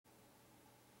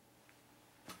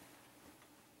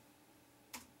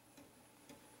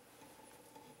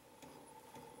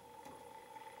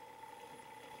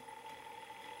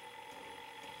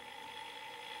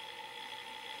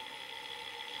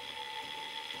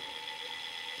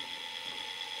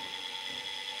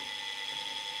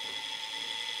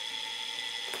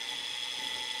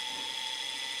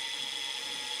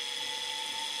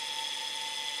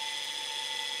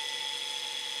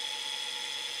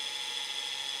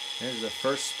There's the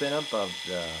first spin up of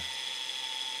the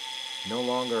no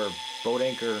longer boat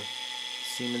anchor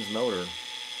Siemens motor.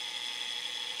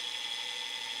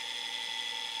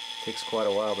 Takes quite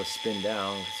a while to spin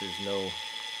down because there's no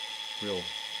real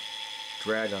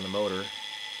drag on the motor.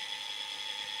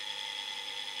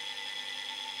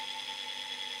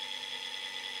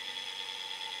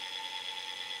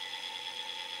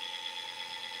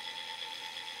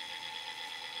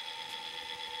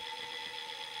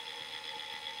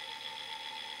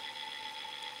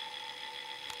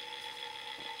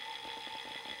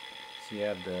 So you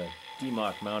have the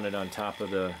DMOC mounted on top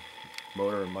of the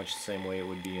motor much the same way it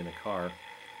would be in the car.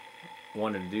 I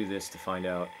wanted to do this to find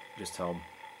out just how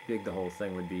big the whole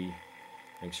thing would be,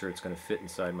 make sure it's going to fit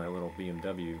inside my little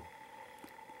BMW.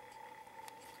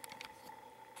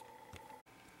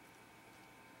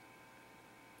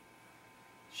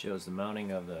 Shows the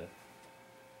mounting of the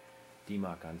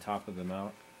DMOC on top of the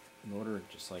motor,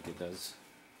 just like it does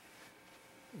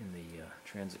in the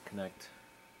Transit Connect.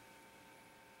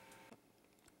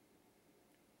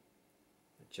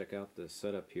 Check out the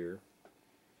setup here.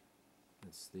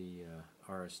 It's the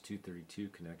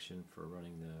RS-232 connection for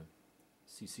running the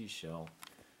CC shell.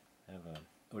 I have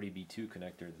a ODB2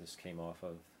 connector this came off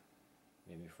of,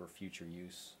 maybe for future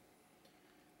use.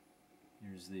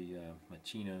 Here's the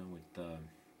Macchina with the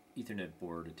Ethernet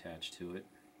board attached to it,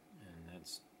 and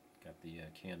that's got the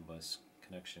CAN bus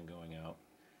connection going out,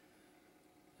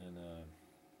 and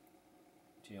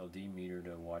a JLD meter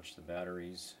to watch the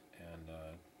batteries, and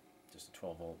just a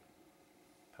 12-volt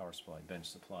power supply, bench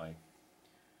supply.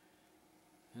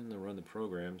 And to run the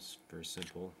programs, very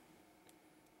simple.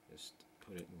 Just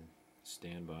put it in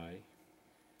standby,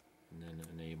 and then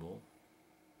enable,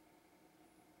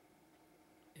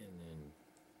 and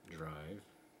then drive,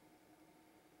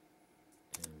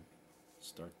 and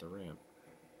start the ramp.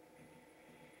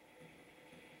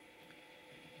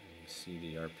 And you see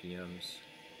the RPMs.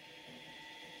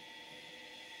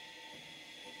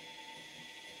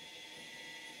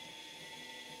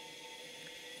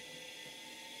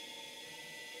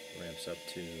 Ramps up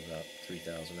to about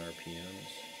 3,000 RPMs.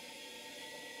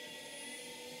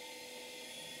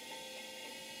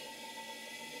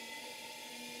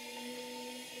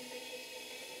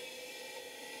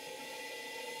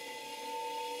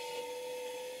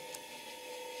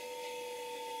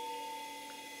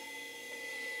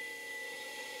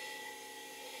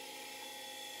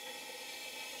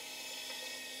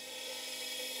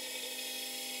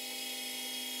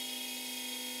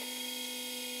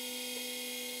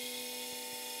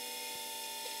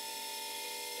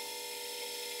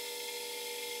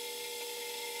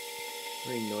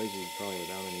 Very noisy, probably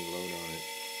without any load on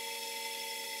it.